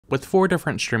With 4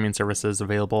 different streaming services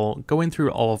available, going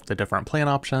through all of the different plan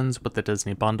options with the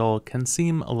Disney bundle can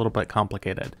seem a little bit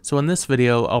complicated. So in this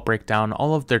video, I'll break down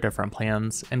all of their different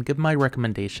plans and give my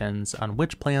recommendations on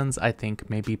which plans I think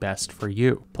may be best for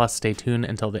you. Plus stay tuned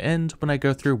until the end when I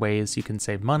go through ways you can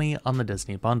save money on the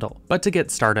Disney bundle. But to get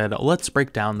started, let's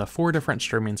break down the 4 different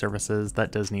streaming services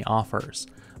that Disney offers.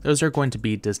 Those are going to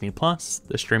be Disney Plus,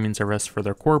 the streaming service for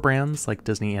their core brands like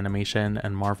Disney Animation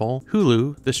and Marvel,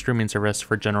 Hulu, the streaming service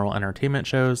for general entertainment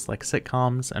shows like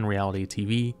sitcoms and reality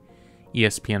TV,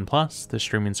 ESPN Plus, the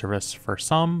streaming service for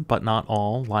some, but not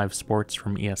all, live sports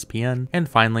from ESPN, and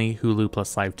finally Hulu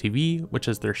Plus Live TV, which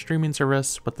is their streaming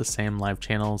service with the same live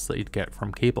channels that you'd get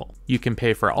from cable. You can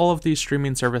pay for all of these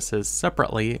streaming services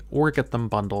separately or get them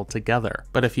bundled together,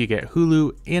 but if you get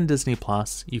Hulu and Disney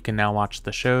Plus, you can now watch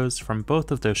the shows from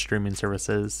both of those streaming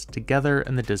services together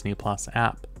in the Disney Plus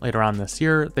app. Later on this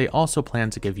year, they also plan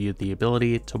to give you the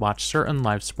ability to watch certain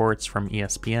live sports from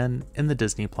ESPN in the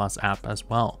Disney Plus app as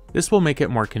well. This will make it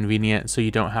more convenient so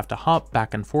you don't have to hop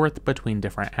back and forth between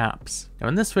different apps. Now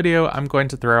in this video, I'm going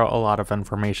to throw a lot of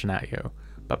information at you.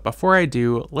 But before I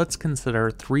do, let's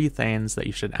consider 3 things that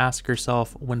you should ask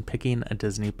yourself when picking a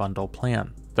Disney bundle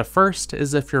plan. The first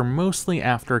is if you're mostly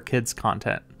after kids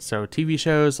content, so TV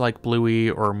shows like Bluey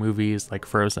or movies like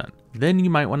Frozen. Then you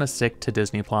might want to stick to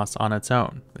Disney Plus on its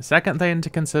own. The second thing to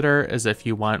consider is if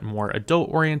you want more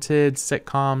adult-oriented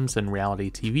sitcoms and reality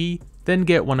TV, then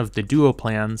get one of the duo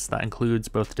plans that includes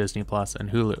both Disney Plus and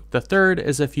Hulu. The third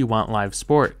is if you want live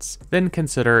sports, then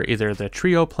consider either the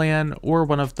trio plan or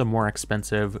one of the more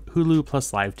expensive Hulu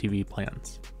Plus Live TV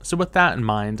plans. So with that in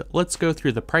mind, let's go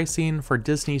through the pricing for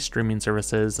Disney streaming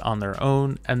services on their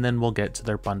own, and then we'll get to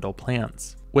their bundle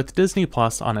plans. With Disney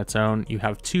Plus on its own, you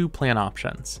have 2 plan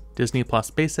options. Disney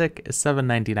Plus Basic is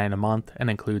 $7.99 a month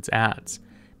and includes ads.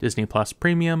 Disney Plus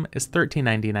Premium is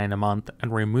 $13.99 a month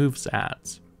and removes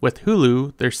ads. With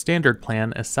Hulu, their standard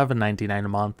plan is $7.99 a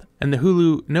month, and the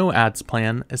Hulu no ads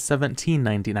plan is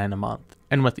 $17.99 a month.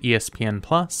 And with ESPN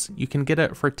Plus, you can get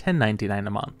it for $10.99 a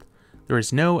month. There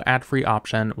is no ad-free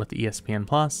option with ESPN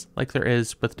Plus like there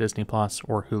is with Disney Plus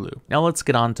or Hulu. Now let's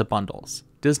get on to bundles.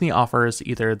 Disney offers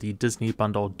either the Disney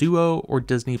Bundle Duo or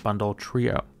Disney Bundle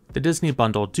Trio. The Disney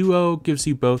Bundle Duo gives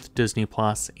you both Disney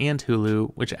Plus and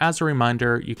Hulu, which as a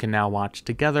reminder, you can now watch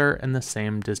together in the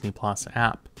same Disney Plus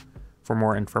app. For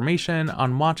more information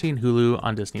on watching Hulu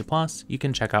on Disney Plus, you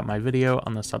can check out my video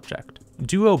on the subject.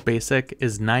 Duo Basic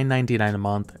is $9.99 a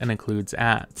month and includes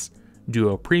ads.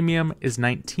 Duo Premium is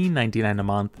 $19.99 a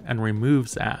month and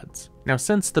removes ads. Now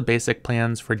since the basic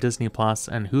plans for Disney Plus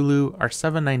and Hulu are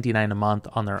 $7.99 a month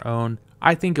on their own,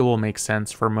 I think it will make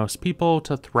sense for most people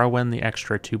to throw in the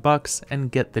extra $2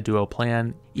 and get the Duo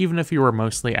plan, even if you were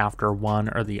mostly after one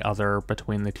or the other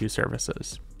between the 2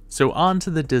 services. So on to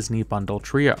the Disney Bundle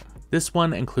Trio. This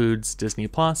one includes Disney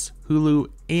Plus, Hulu,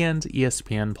 and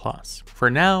ESPN Plus. For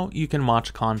now, you can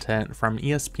watch content from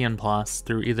ESPN Plus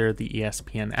through either the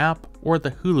ESPN app or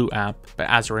the Hulu app, but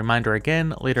as a reminder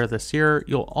again, later this year,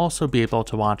 you'll also be able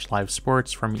to watch live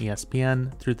sports from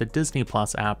ESPN through the Disney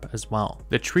Plus app as well.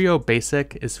 The Trio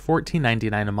Basic is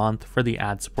 $14.99 a month for the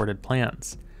ad-supported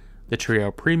plans. The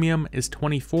Trio Premium is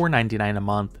 $24.99 a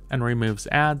month and removes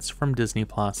ads from Disney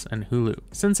Plus and Hulu.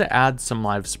 Since it adds some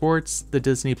live sports, the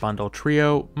Disney Bundle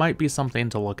Trio might be something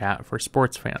to look at for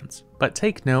sports fans. But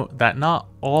take note that not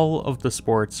all of the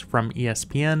sports from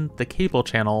ESPN, the cable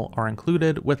channel, are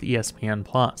included with ESPN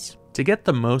Plus. To get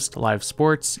the most live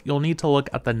sports, you'll need to look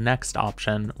at the next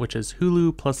option, which is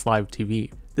Hulu Plus Live TV.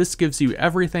 This gives you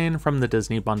everything from the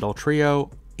Disney Bundle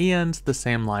Trio and the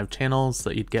same live channels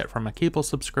that you'd get from a cable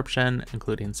subscription,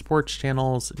 including sports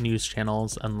channels, news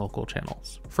channels, and local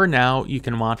channels. For now, you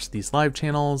can watch these live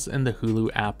channels in the Hulu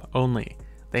app only.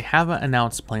 They haven't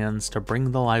announced plans to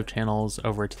bring the live channels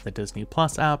over to the Disney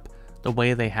Plus app the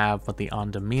way they have with the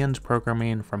on-demand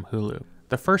programming from Hulu.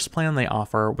 The first plan they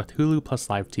offer with Hulu Plus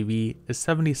Live TV is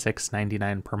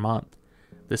 $76.99 per month.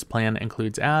 This plan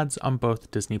includes ads on both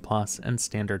Disney Plus and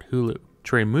standard Hulu.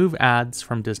 To remove ads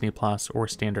from Disney Plus or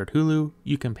standard Hulu,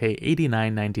 you can pay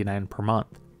 $89.99 per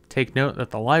month. Take note that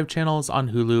the live channels on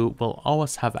Hulu will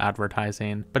always have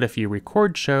advertising, but if you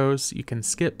record shows, you can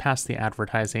skip past the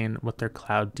advertising with their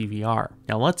cloud DVR.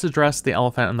 Now let's address the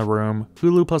elephant in the room.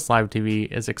 Hulu Plus Live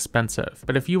TV is expensive,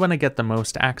 but if you want to get the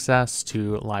most access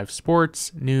to live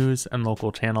sports, news, and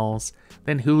local channels,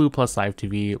 then Hulu Plus Live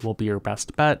TV will be your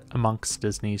best bet amongst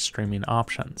Disney's streaming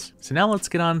options. So now let's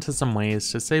get on to some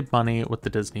ways to save money with the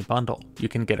Disney bundle. You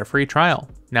can get a free trial.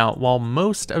 Now, while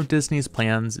most of Disney's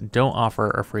plans don't offer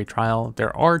a free trial,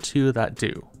 there are 2 that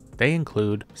do. They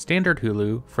include standard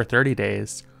Hulu for 30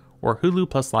 days or Hulu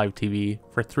Plus Live TV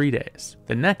for 3 days.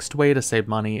 The next way to save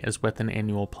money is with an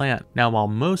annual plan. Now, while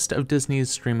most of Disney's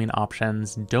streaming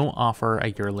options don't offer a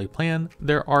yearly plan,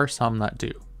 there are some that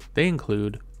do. They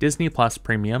include Disney Plus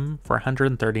Premium for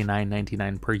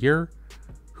 $139.99 per year,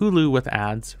 Hulu with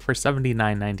ads for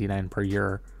 $79.99 per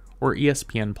year, or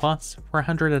ESPN Plus for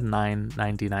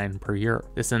 $109.99 per year.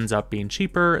 This ends up being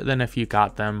cheaper than if you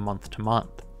got them month to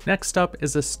month. Next up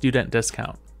is a student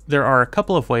discount. There are a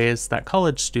couple of ways that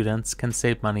college students can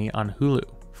save money on Hulu.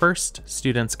 First,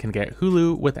 students can get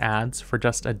Hulu with ads for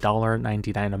just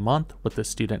 $1.99 a month with the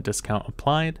student discount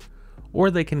applied, or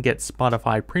they can get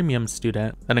Spotify Premium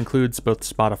Student that includes both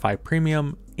Spotify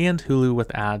Premium and Hulu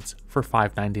with ads for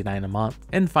 $5.99 a month.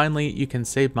 And finally, you can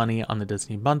save money on the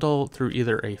Disney bundle through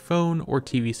either a phone or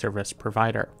TV service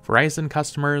provider. Verizon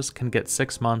customers can get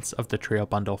 6 months of the Trio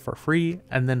bundle for free,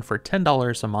 and then for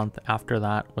 $10 a month after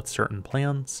that with certain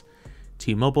plans.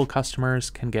 T-Mobile customers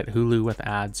can get Hulu with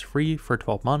ads free for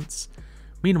 12 months.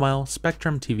 Meanwhile,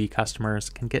 Spectrum TV customers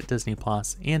can get Disney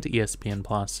Plus and ESPN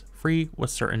Plus free with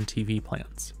certain TV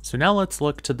plans. So now let's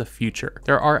look to the future.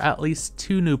 There are at least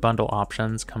 2 new bundle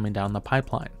options coming down the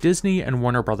pipeline. Disney and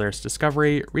Warner Bros.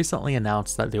 Discovery recently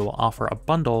announced that they will offer a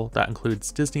bundle that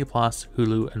includes Disney Plus,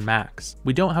 Hulu, and Max.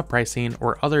 We don't have pricing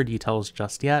or other details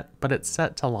just yet, but it's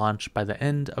set to launch by the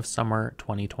end of summer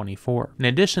 2024. In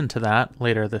addition to that,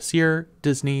 later this year,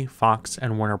 Disney, Fox,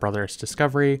 and Warner Bros.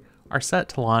 Discovery are set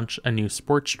to launch a new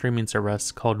sports streaming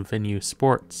service called Venu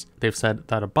Sports. They've said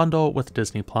that a bundle with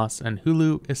Disney Plus and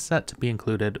Hulu is set to be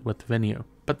included with Venu.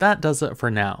 But that does it for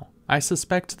now. I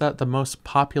suspect that the most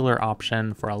popular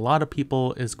option for a lot of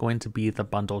people is going to be the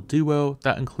bundle duo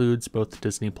that includes both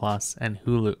Disney Plus and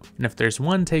Hulu. And if there's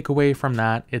one takeaway from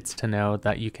that, it's to know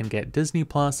that you can get Disney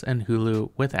Plus and Hulu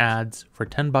with ads for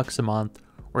 $10 a month,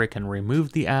 or you can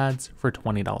remove the ads for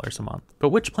 $20 a month. But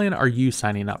which plan are you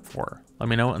signing up for? Let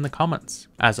me know in the comments.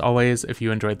 As always, if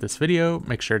you enjoyed this video,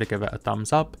 make sure to give it a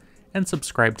thumbs up and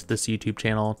subscribe to this YouTube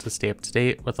channel to stay up to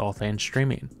date with all things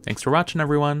streaming. Thanks for watching,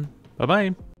 everyone.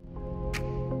 Bye-bye.